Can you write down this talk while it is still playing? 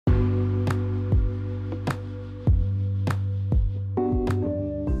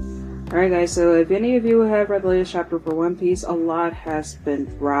Alright guys, so if any of you have read the latest chapter for One Piece, a lot has been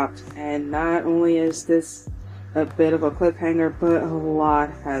dropped, and not only is this a bit of a cliffhanger, but a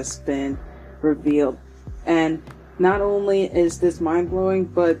lot has been revealed. And not only is this mind-blowing,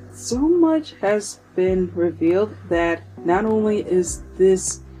 but so much has been revealed that not only is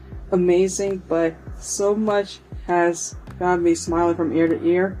this amazing, but so much has got me smiling from ear to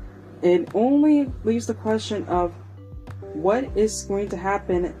ear. It only leaves the question of what is going to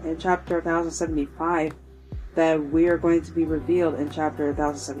happen in chapter 1075 that we are going to be revealed in chapter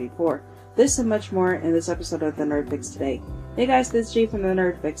 1074. This and much more in this episode of The Nerd Fix today. Hey guys, this is Jay from The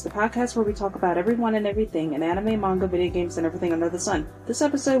Nerd Fix, the podcast where we talk about everyone and everything in anime, manga, video games, and everything under the sun. This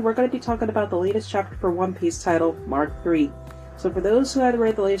episode, we're going to be talking about the latest chapter for One Piece titled Mark III. So for those who haven't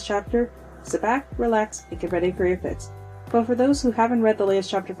read the latest chapter, sit back, relax, and get ready for your fix. But for those who haven't read the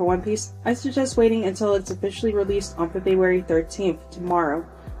latest chapter for One Piece, I suggest waiting until it's officially released on February 13th, tomorrow.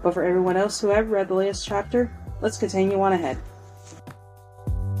 But for everyone else who have read the latest chapter, let's continue on ahead.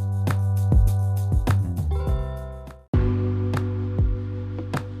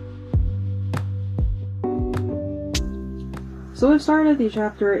 So we've started the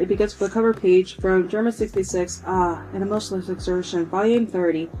chapter. It begins with a cover page from German 66, An Emotionless Exertion, Volume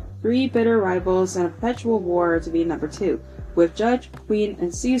 30, Three Bitter Rivals and a Perpetual War to be number 2, with Judge, Queen,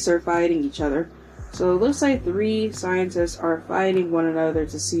 and Caesar fighting each other. So it looks like 3 scientists are fighting one another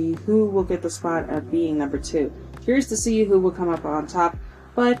to see who will get the spot of being number 2. Curious to see who will come up on top,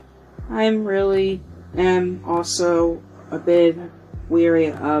 but I am also a bit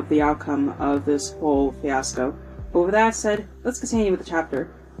weary of the outcome of this whole fiasco. But with that said, let's continue with the chapter.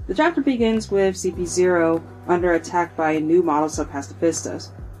 The chapter begins with CP0 under attack by new models of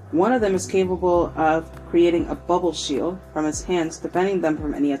pacifistas. One of them is capable of creating a bubble shield from his hands, defending them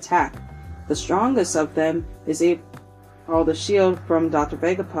from any attack. The strongest of them is the shield from Dr.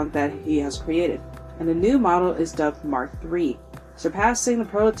 Vegapunk that he has created, and the new model is dubbed Mark III, surpassing the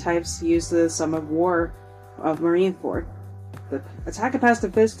prototypes used in the Sum of War of Marineford. The attack of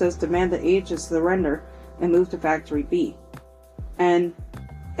pacifistas demand the agents surrender and move to Factory B. So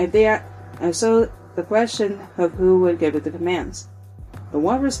the question of who would give it the commands. The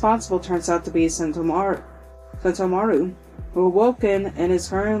one responsible turns out to be Sentomaru, who awoken and is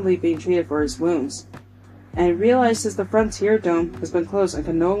currently being treated for his wounds, and realizes the Frontier Dome has been closed and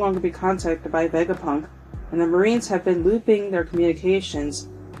can no longer be contacted by Vegapunk, and the Marines have been looping their communications,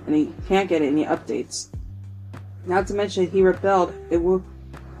 and he can't get any updates. Not to mention he rebelled, and will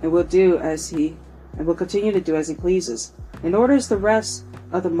continue to do as he pleases, and orders the rest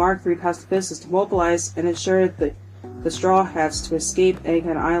of the Mark III pacifistas to mobilize and ensure that the Straw Hats to escape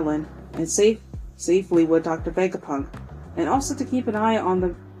Egghead Island and safely with Dr. Vegapunk, and also to keep an eye on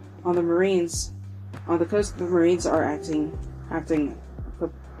the Marines. On the coast, the Marines are acting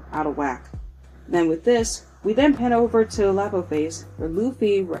out of whack. Then with this, we then pan over to Lapo Phase, where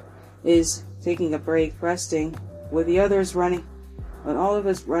Luffy is taking a break, resting, with the others running, and all of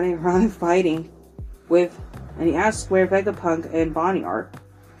us running around and fighting and he asks where Vegapunk and Bonnie are.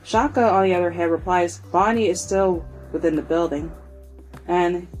 Shaka, on the other hand, replies Bonnie is still within the building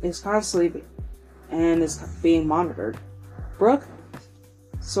and is being monitored. Brook,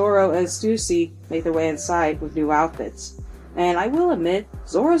 Zoro, and Stussy make their way inside with new outfits. And I will admit,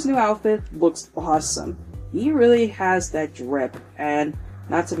 Zoro's new outfit looks awesome. He really has that drip, and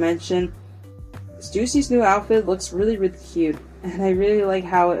not to mention, Stussy's new outfit looks really, really cute, and I really like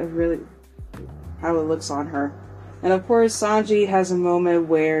how it looks on her. And of course, Sanji has a moment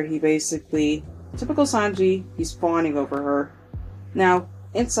where he basically, typical Sanji, he's fawning over her. Now,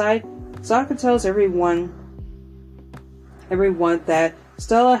 inside, Sokka tells everyone that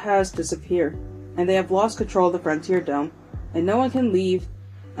Stella has disappeared, and they have lost control of the Frontier Dome, and no one can leave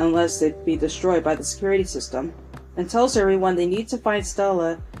unless it be destroyed by the security system, and tells everyone they need to find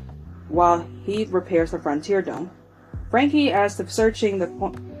Stella while he repairs the Frontier Dome. Frankie asks if searching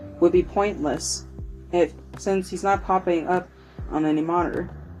would be pointless, since he's not popping up on any monitor.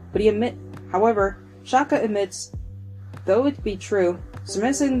 But however, Shaka admits, though it be true,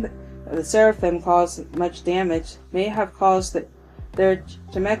 dismissing the Seraphim caused much damage may have caused their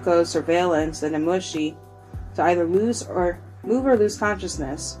Chimeco surveillance and Imushi to either move or lose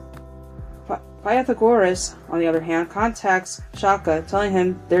consciousness. Pythagoras, on the other hand, contacts Shaka, telling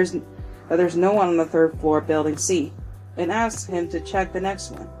him there's no one on the 3rd floor of Building C, and asks him to check the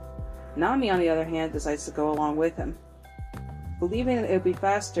next one. Nami, on the other hand, decides to go along with him, believing that it would be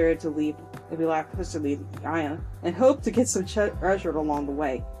faster to leave the island, and hope to get some treasure along the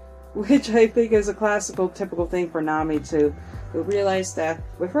way, which I think is a typical thing for Nami to realize that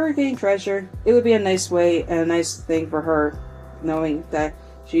with her getting treasure, it would be a nice way and a nice thing for her, knowing that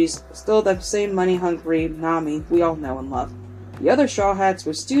she's still the same money-hungry Nami we all know and love. The other Straw Hats,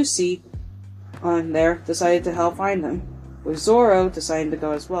 with Stussy on there, decided to help find them, with Zoro deciding to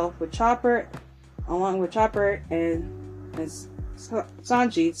go as well, with Chopper and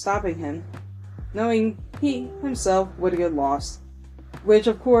Sanji stopping him, knowing he himself would get lost. Which,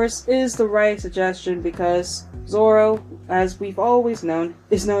 of course, is the right suggestion because Zoro, as we've always known,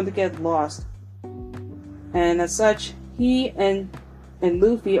 is known to get lost. And as such, he and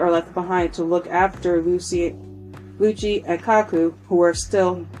Luffy are left behind to look after Lucci and Kaku, who are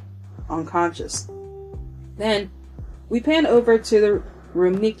still unconscious. Then, we pan over to the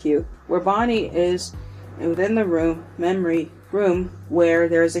room Nikyu, where Bonnie is within the memory room, where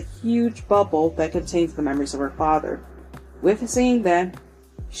there is a huge bubble that contains the memories of her father. With seeing that,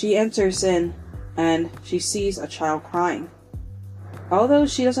 she enters in and she sees a child crying. Although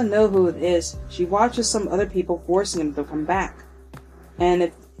she doesn't know who it is, she watches some other people forcing him to come back.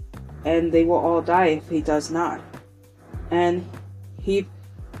 And they will all die if he does not. And he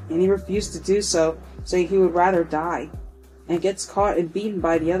refused to do so, saying he would rather die, and gets caught and beaten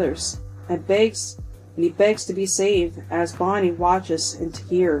by the others, and he begs to be saved as Bonnie watches in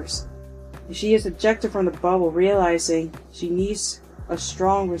tears. She is ejected from the bubble, realizing she needs a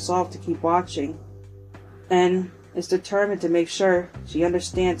strong resolve to keep watching, and is determined to make sure she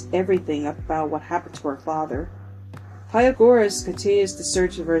understands everything about what happened to her father. Pythagoras continues to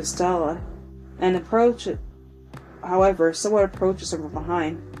search for Stella, and however, someone approaches her from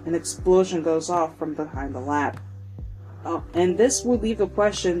behind. An explosion goes off from behind the lab. And this would leave the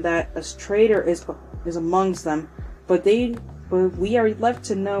question that a traitor is amongst them, but we are left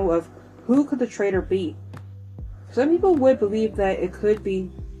to know of who could the traitor be. Some people would believe that it could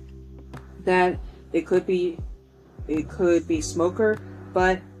be Smoker,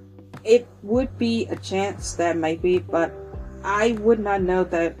 but it would be a chance that might be, but I would not know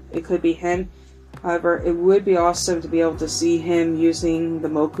that it could be him. However, it would be awesome to be able to see him using the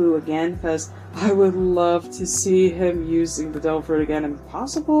Moku again, because I would love to see him using the Devil Fruit again, and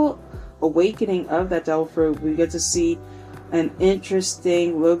possible awakening of that Devil Fruit. We get to see an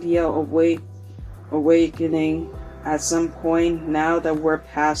interesting Logia awakening at some point now that we're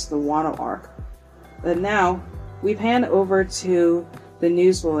past the Wano arc. But now, we pan over to the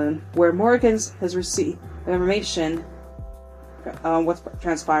news balloon, where Morgan has received information what's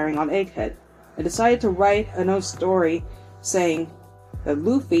transpiring on Egghead, and decided to write a note story saying that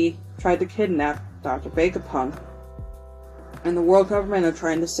Luffy tried to kidnap Dr. Vegapunk, and the world government are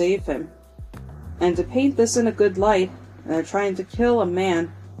trying to save him. And to paint this in a good light, they're trying to kill a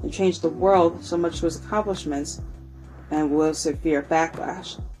man and change the world so much to his accomplishments, and will severe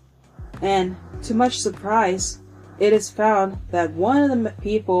backlash. And, to much surprise, it is found that one of the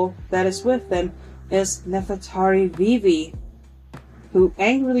people that is with them is Nefertari Vivi, who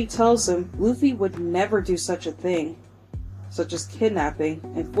angrily tells him Luffy would never do such a thing, such as kidnapping,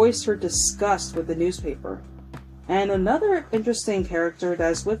 and voiced her disgust with the newspaper. And another interesting character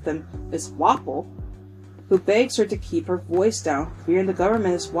that is with them is Wapple, who begs her to keep her voice down, fearing the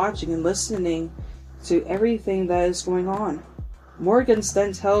government is watching and listening to everything that is going on. Morgan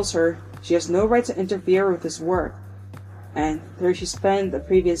then tells her she has no right to interfere with his work, and there she spent the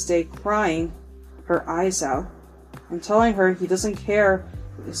previous day crying her eyes out, and telling her he doesn't care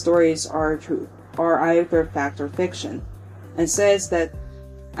if the stories are true, or either fact or fiction, and says that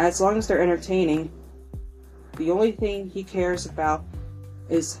as long as they're entertaining, the only thing he cares about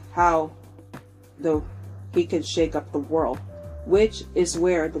is how he can shake up the world, which is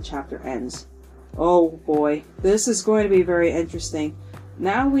where the chapter ends. Oh boy, this is going to be very interesting.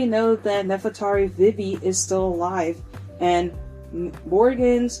 Now we know that Nefertari Vivi is still alive, and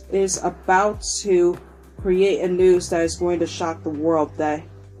Morgans is about to create a news that is going to shock the world, that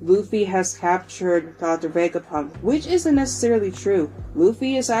Luffy has captured Dr. Vegapunk, which isn't necessarily true.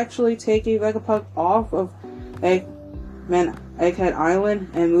 Luffy is actually taking Vegapunk off of Egghead Island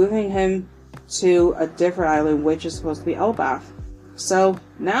and moving him to a different island, which is supposed to be Elbaf. So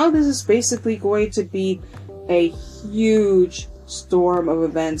now this is basically going to be a huge storm of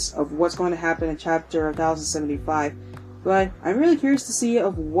events of what's going to happen in chapter 1075. But I'm really curious to see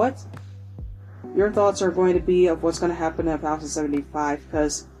of what your thoughts are going to be of what's going to happen in 1075,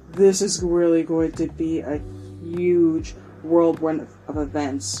 because this is really going to be a huge whirlwind of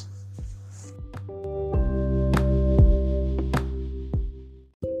events.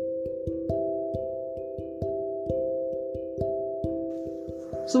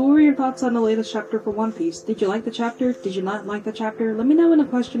 So what were your thoughts on the latest chapter for One Piece? Did you like the chapter? Did you not like the chapter? Let me know in the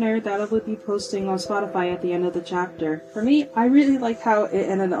questionnaire that I will be posting on Spotify at the end of the chapter. For me, I really like how it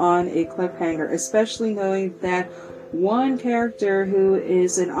ended on a cliffhanger, especially knowing that one character who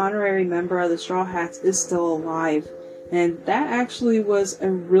is an honorary member of the Straw Hats is still alive. And that actually was a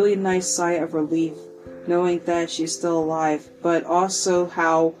really nice sigh of relief, knowing that she's still alive, but also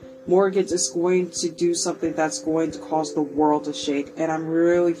how Morgan is going to do something that's going to cause the world to shake, and I'm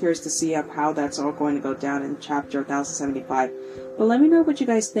really curious to see how that's all going to go down in chapter 1075. But let me know what you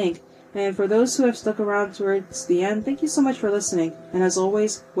guys think, and for those who have stuck around towards the end, thank you so much for listening, and as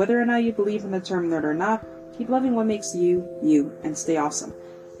always, whether or not you believe in the term nerd or not, keep loving what makes you, you, and stay awesome.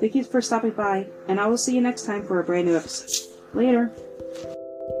 Thank you for stopping by, and I will see you next time for a brand new episode. Later!